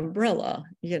bring an umbrella.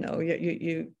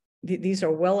 These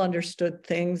are well understood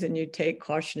things, and you take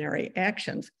cautionary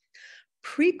actions.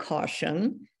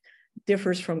 Precaution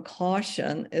differs from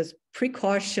caution, as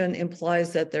precaution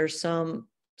implies that there's some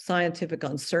scientific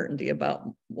uncertainty about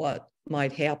what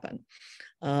might happen.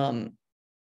 When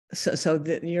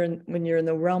you're in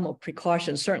the realm of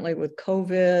precaution, certainly with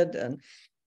COVID and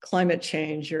climate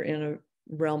change, you're in a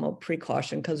realm of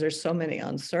precaution because there's so many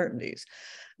uncertainties.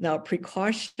 Now,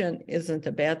 precaution isn't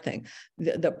a bad thing.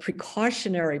 The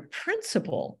precautionary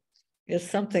principle is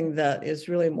something that is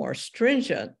really more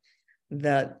stringent,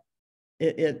 that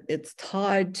it's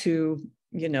tied to,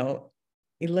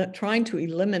 trying to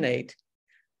eliminate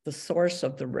the source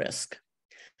of the risk.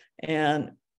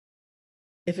 And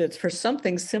if it's for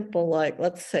something simple, like,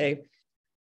 let's say,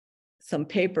 some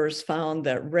papers found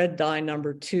that red dye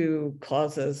number 2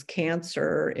 causes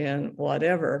cancer in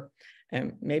whatever,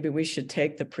 and maybe we should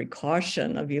take the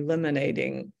precaution of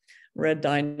eliminating red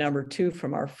dye number 2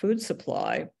 from our food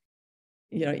supply.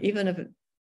 Even if,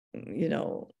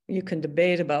 you can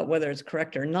debate about whether it's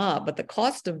correct or not, but the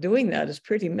cost of doing that is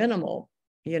pretty minimal.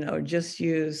 Just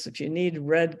use, if you need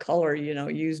red color,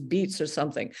 use beets or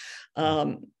something.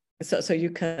 So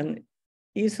you can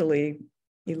easily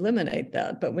eliminate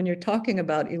that. But when you're talking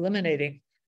about eliminating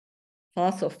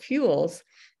fossil fuels,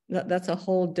 that's a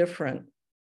whole different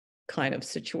kind of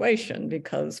situation,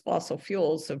 because fossil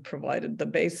fuels have provided the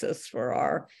basis for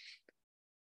our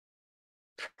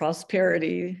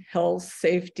prosperity, health,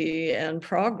 safety, and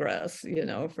progress,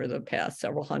 for the past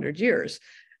several hundred years.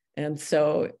 And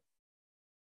so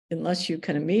unless you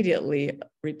can immediately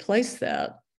replace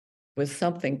that with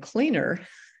something cleaner,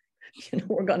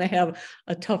 we're going to have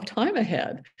a tough time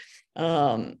ahead,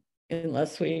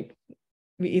 unless we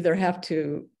either have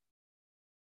to.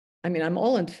 I mean, I'm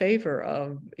all in favor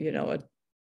of,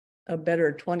 a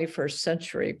better 21st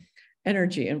century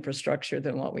energy infrastructure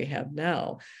than what we have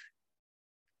now.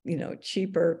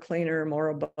 Cheaper, cleaner, more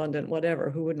abundant,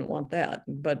 whatever. Who wouldn't want that?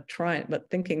 But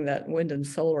thinking that wind and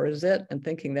solar is it, and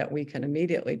thinking that we can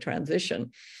immediately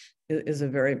transition, is a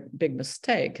very big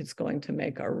mistake. It's going to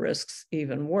make our risks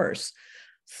even worse.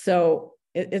 So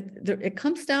it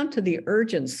comes down to the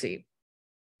urgency.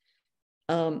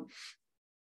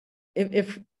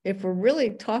 If we're really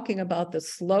talking about the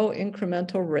slow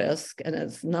incremental risk, and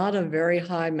it's not a very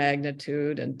high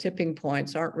magnitude, and tipping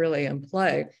points aren't really in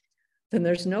play, then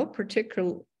there's no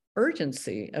particular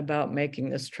urgency about making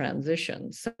this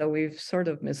transition. So we've sort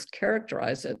of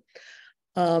mischaracterized it.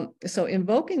 So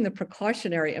invoking the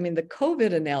precautionary, the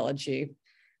COVID analogy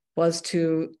was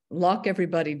to lock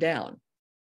everybody down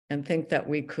and think that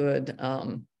we could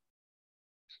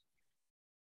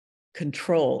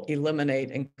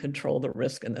eliminate and control the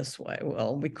risk in this way.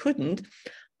 Well, we couldn't.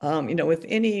 With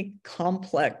any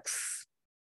complex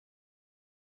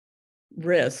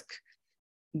risk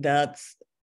that's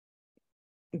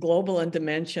global in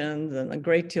dimensions and a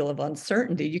great deal of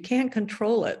uncertainty, you can't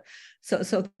control it.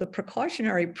 So the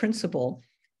precautionary principle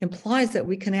implies that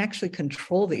we can actually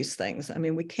control these things.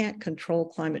 We can't control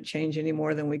climate change any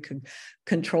more than we could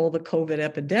control the COVID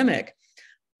epidemic.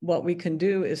 What we can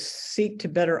do is seek to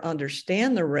better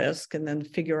understand the risk and then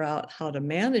figure out how to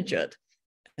manage it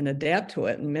and adapt to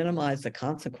it and minimize the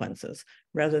consequences,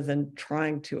 rather than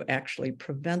trying to actually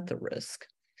prevent the risk.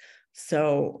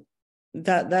 So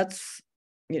that's,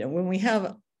 when we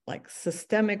have like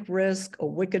systemic risk, a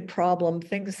wicked problem,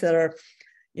 things that are,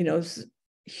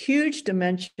 huge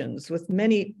dimensions with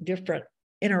many different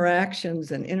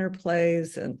interactions and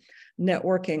interplays and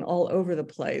networking all over the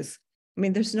place.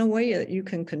 There's no way that you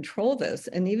can control this.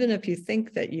 And even if you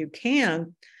think that you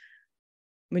can,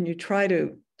 when you try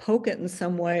to poke it in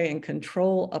some way and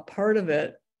control a part of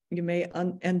it, you may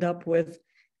end up with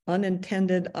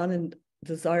unintended,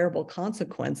 undesirable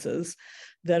consequences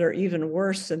that are even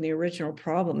worse than the original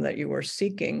problem that you were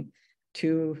seeking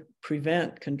to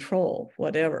prevent, control,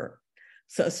 whatever.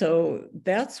 So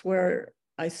that's where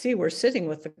I see we're sitting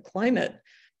with the climate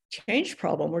change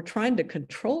problem. We're trying to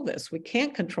control this. We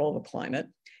can't control the climate.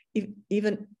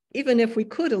 Even if we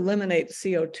could eliminate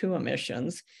CO2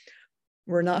 emissions,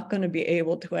 we're not going to be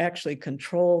able to actually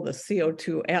control the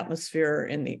CO2 atmosphere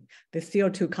and the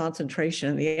CO2 concentration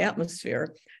in the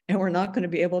atmosphere, and we're not going to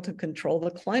be able to control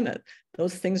the climate.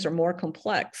 Those things are more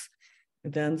complex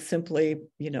than simply,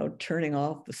 turning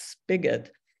off the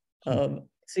spigot of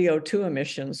CO2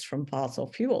 emissions from fossil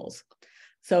fuels.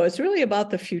 So it's really about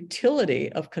the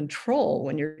futility of control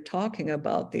when you're talking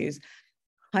about these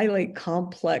highly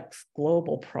complex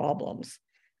global problems,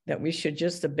 that we should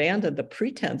just abandon the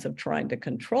pretense of trying to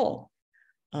control.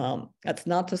 That's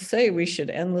not to say we should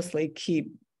endlessly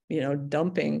keep,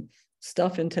 dumping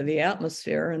stuff into the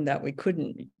atmosphere, and that we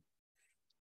couldn't,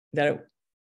 that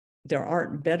there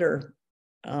aren't better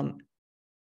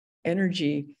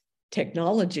energy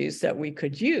technologies that we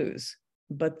could use.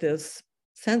 But this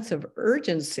sense of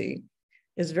urgency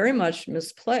is very much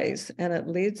misplaced, and it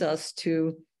leads us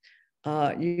to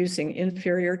using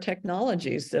inferior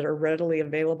technologies that are readily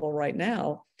available right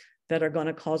now that are going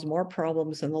to cause more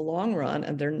problems in the long run.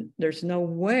 And there's no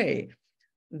way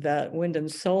that wind and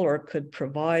solar could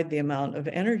provide the amount of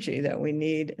energy that we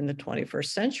need in the 21st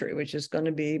century, which is going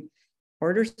to be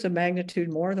orders of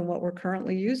magnitude more than what we're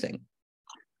currently using.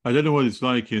 I don't know what it's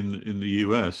like in the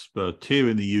US, but here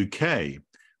in the UK,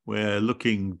 we're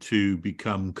looking to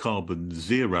become carbon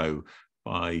zero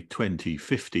by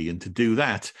 2050. And to do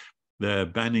that, they're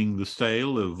banning the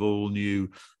sale of all new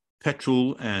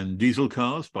petrol and diesel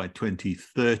cars by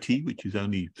 2030, which is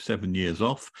only 7 years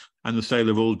off. And the sale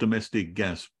of all domestic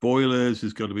gas boilers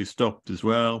has got to be stopped as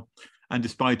well. And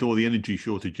despite all the energy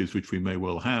shortages, which we may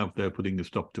well have, they're putting a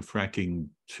stop to fracking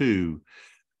too.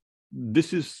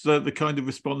 This is the kind of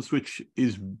response which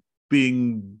is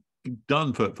being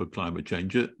done for climate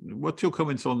change. What's your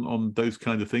comments on those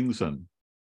kind of things then?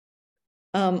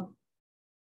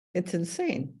 It's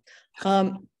insane.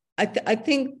 I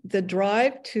think the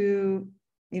drive to,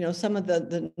 some of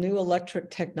the new electric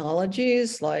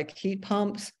technologies like heat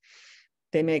pumps,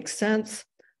 they make sense,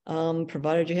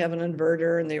 provided you have an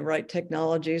inverter and the right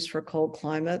technologies for cold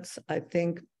climates. I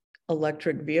think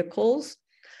electric vehicles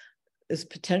is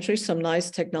potentially some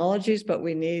nice technologies, but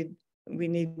we need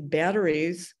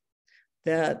batteries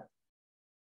that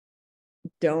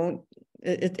don't,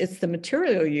 it's the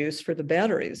material use for the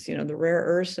batteries, the rare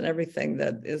earths and everything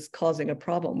that is causing a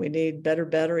problem. We need better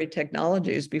battery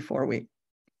technologies before we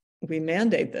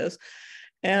mandate this.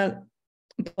 And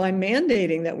by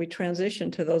mandating that we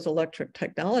transition to those electric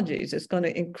technologies, it's going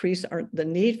to increase the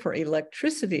need for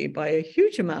electricity by a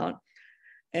huge amount.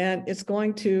 And it's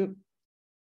going to,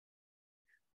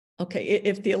 okay,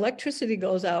 if the electricity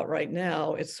goes out right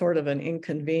now, it's sort of an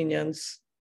inconvenience,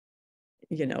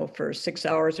 for 6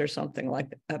 hours or something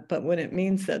like that. But when it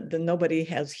means that then nobody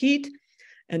has heat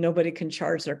and nobody can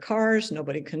charge their cars,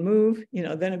 nobody can move,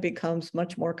 then it becomes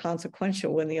much more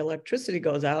consequential when the electricity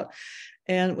goes out.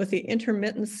 And with the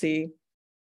intermittency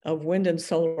of wind and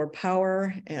solar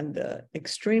power and the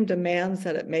extreme demands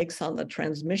that it makes on the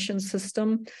transmission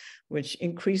system, which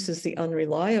increases the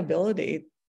unreliability,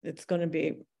 it's going to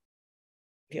be,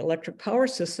 the electric power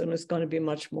system is going to be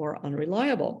much more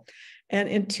unreliable. And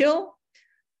until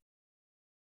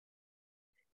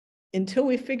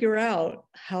we figure out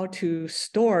how to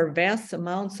store vast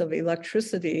amounts of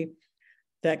electricity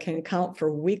that can account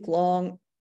for week-long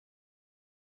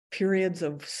periods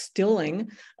of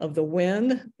stilling of the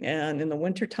wind, and in the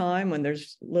wintertime when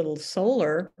there's little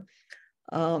solar,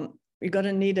 you're going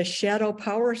to need a shadow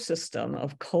power system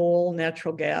of coal,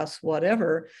 natural gas,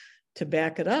 whatever, to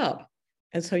back it up.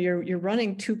 And so you're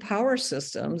running two power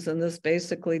systems, and this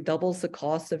basically doubles the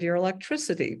cost of your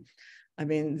electricity. I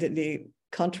mean, the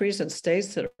countries and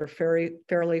states that are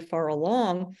fairly far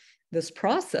along this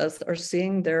process are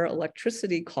seeing their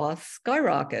electricity costs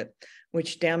skyrocket,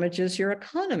 which damages your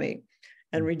economy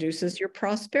and reduces your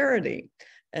prosperity,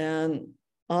 and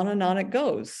on it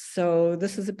goes. So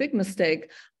this is a big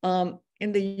mistake. In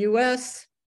the US,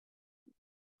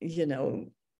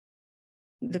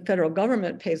 the federal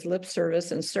government pays lip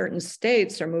service, and certain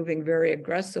states are moving very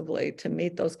aggressively to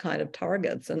meet those kind of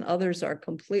targets, and others are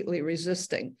completely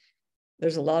resisting.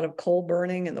 There's a lot of coal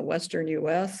burning in the Western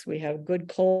US. We have good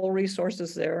coal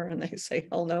resources there, and they say,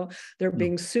 hell no, they're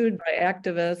being sued by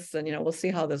activists, and we'll see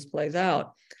how this plays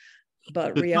out.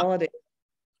 But reality.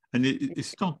 And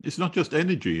it's not just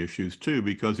energy issues too,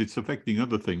 because it's affecting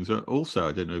other things also.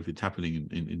 I don't know if it's happening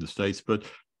in the States, but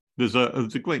there's a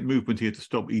great movement here to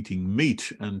stop eating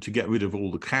meat and to get rid of all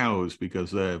the cows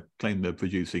because they claim they're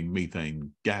producing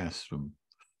methane gas from.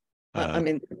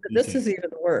 This is even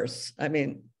worse.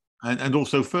 And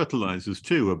also fertilizers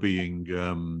too are being.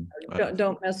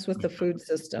 Don't mess with the food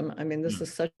system. This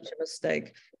is such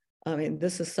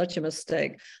a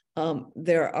mistake.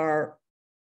 There are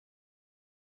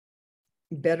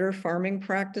better farming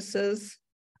practices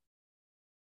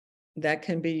that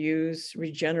can be used,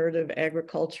 regenerative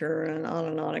agriculture, and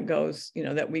on it goes,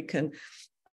 that we can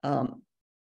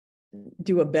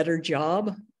do a better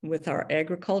job with our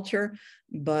agriculture,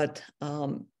 but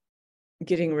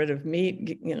getting rid of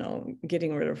meat,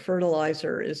 getting rid of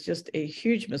fertilizer is just a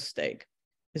huge mistake.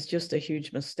 It's just a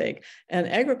huge mistake. And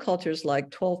agriculture is like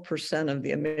 12% of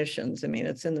the emissions.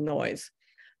 It's in the noise.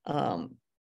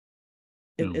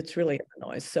 It's really in the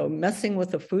noise. So messing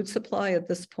with the food supply at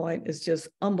this point is just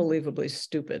unbelievably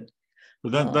stupid.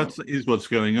 But that is what's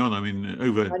going on.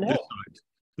 Over this side,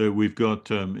 that we've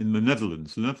got in the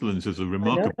Netherlands. The Netherlands is a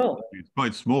remarkable, it's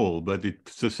quite small, but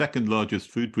it's the second largest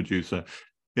food producer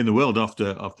in the world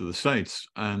after the States,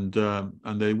 and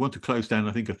they want to close down,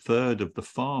 I think, a third of the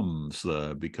farms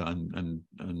there,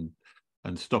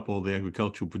 and stop all the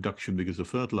agricultural production because of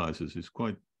fertilizers. It's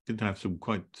quite going to have some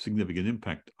quite significant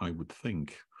impact, I would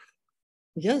think.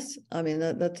 Yes, I mean,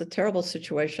 that's a terrible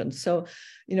situation. So,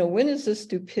 when is this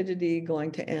stupidity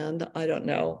going to end? I don't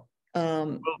know.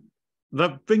 Well,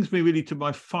 that brings me really to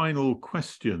my final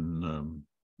question,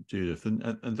 Judith,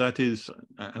 and that is,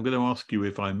 I'm going to ask you,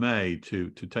 if I may, to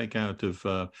take out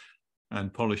of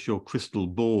and polish your crystal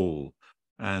ball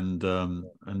and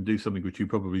do something which you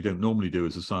probably don't normally do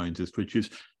as a scientist, which is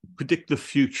predict the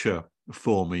future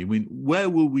for me. I mean, where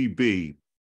will we be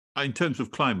in terms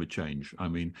of climate change? I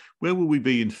mean, where will we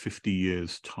be in 50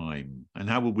 years' time? And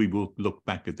how will we look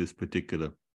back at this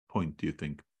particular point, do you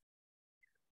think?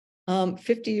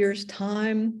 50 years'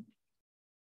 time,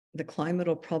 the climate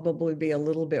will probably be a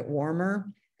little bit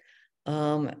warmer.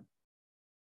 We'll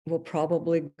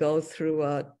probably go through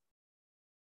a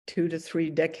 2 to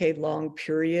 3 decade long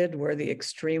period where the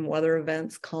extreme weather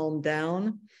events calm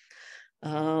down.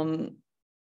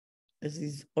 There's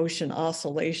these ocean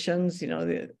oscillations, in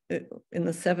the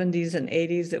 70s and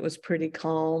 80s, it was pretty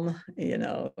calm.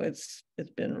 It's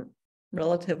been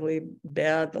relatively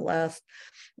bad the last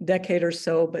decade or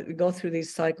so, but we go through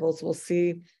these cycles. We'll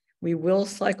see, we will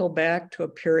cycle back to a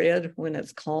period when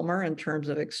it's calmer in terms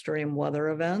of extreme weather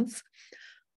events.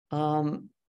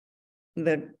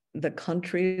 The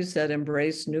countries that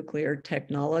embrace nuclear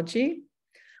technology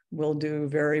will do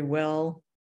very well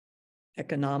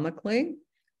economically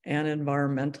and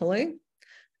environmentally.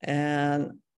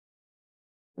 And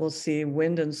we'll see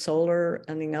wind and solar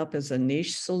ending up as a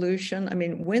niche solution. I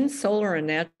mean, wind, solar, and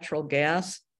natural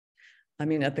gas, I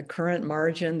mean, at the current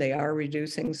margin, they are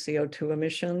reducing CO2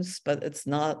 emissions, but it's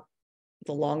not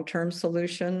the long-term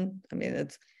solution. I mean,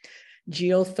 it's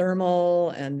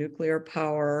geothermal and nuclear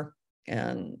power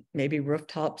and maybe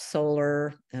rooftop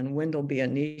solar, and wind will be a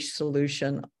niche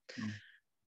solution.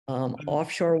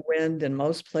 Offshore wind in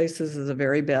most places is a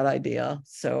very bad idea.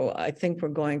 So I think we're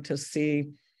going to see,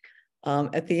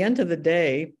 at the end of the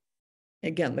day,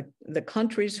 again, the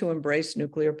countries who embrace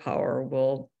nuclear power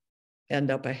will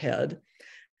end up ahead.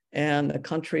 And the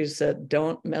countries that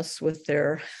don't mess with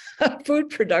their food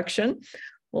production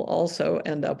will also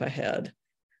end up ahead.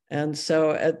 And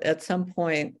so at some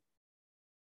point,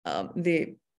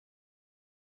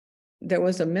 there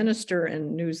was a minister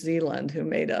in New Zealand who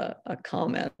made a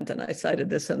comment, and I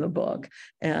cited this in the book,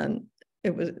 and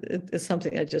it's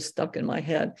something that just stuck in my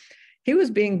head. He was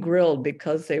being grilled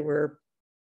because they were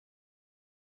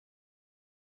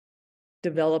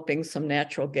developing some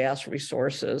natural gas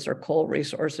resources or coal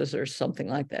resources or something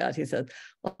like that. He said,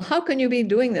 well, how can you be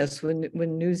doing this when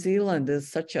New Zealand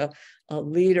is such a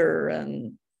leader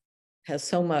and has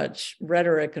so much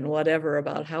rhetoric and whatever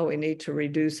about how we need to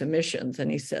reduce emissions?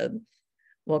 And he said,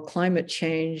 well, climate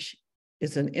change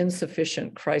is an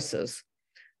insufficient crisis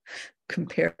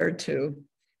compared to,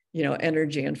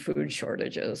 energy and food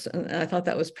shortages. And I thought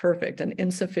that was perfect, an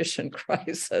insufficient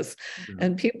crisis. Mm-hmm.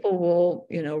 And people will,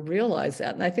 realize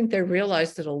that. And I think they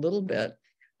realized it a little bit.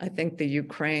 I think the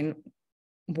Ukraine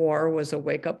war was a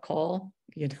wake-up call,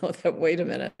 that, wait a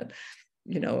minute,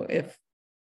 if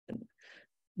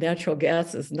natural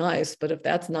gas is nice, but if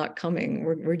that's not coming,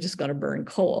 we're just going to burn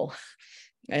coal.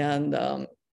 And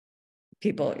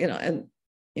people,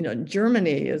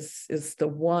 Germany is the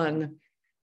one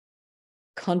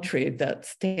country that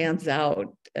stands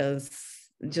out as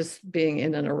just being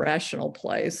in an irrational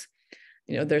place.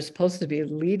 They're supposed to be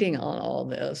leading on all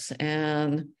this,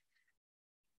 and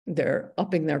they're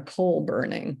upping their coal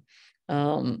burning.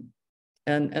 And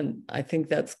I think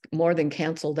that's more than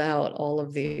canceled out all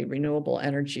of the renewable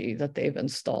energy that they've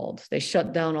installed. They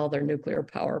shut down all their nuclear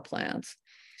power plants.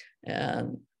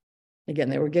 And again,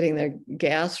 they were getting their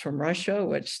gas from Russia,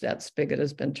 which that spigot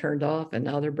has been turned off, and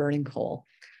now they're burning coal.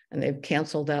 And they've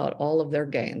canceled out all of their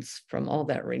gains from all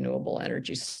that renewable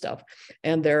energy stuff.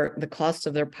 And the cost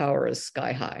of their power is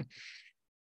sky high.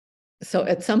 So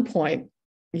at some point,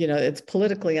 it's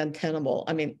politically untenable.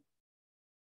 I mean,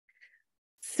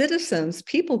 citizens,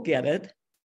 people get it.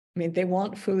 I mean, they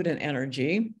want food and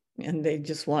energy, and they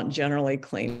just want generally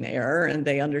clean air, and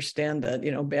they understand that,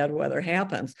 bad weather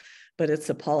happens. But it's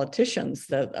the politicians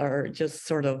that are just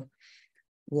sort of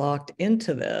locked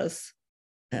into this.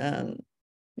 And,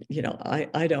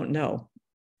 I don't know.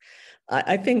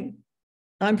 I think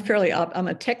I'm I'm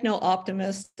a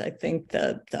techno-optimist. I think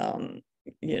that,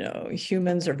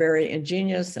 humans are very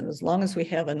ingenious, and as long as we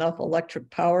have enough electric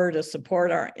power to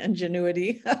support our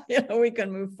ingenuity, we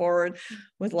can move forward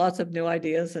with lots of new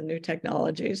ideas and new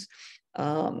technologies.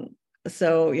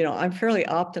 So, I'm fairly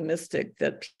optimistic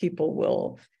that people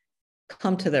will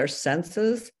come to their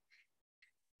senses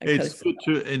It's good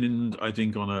to end, I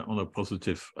think, on a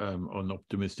positive, on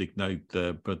optimistic note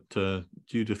there. But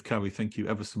Judith Curry, thank you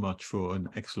ever so much for an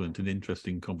excellent and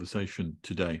interesting conversation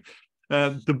today.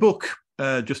 The book,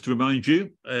 just to remind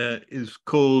you, is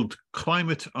called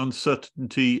Climate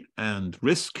Uncertainty and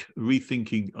Risk,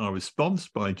 Rethinking Our Response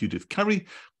by Judith Curry.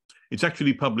 It's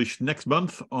actually published next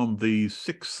month on the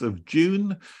 6th of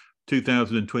June,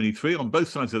 2023, on both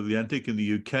sides of the Atlantic, in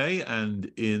the UK and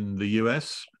in the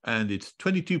US. And it's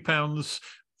 £22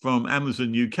 from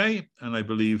Amazon UK, and I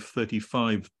believe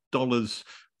 $35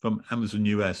 from Amazon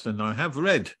US. And I have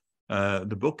read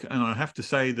the book, and I have to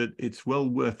say that it's well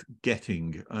worth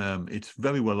getting. It's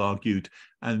very well argued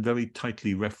and very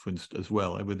tightly referenced as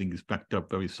well. Everything is backed up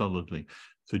very solidly.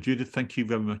 So Judith, thank you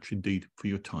very much indeed for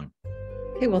your time.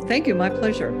 Okay, well, thank you. My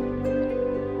pleasure.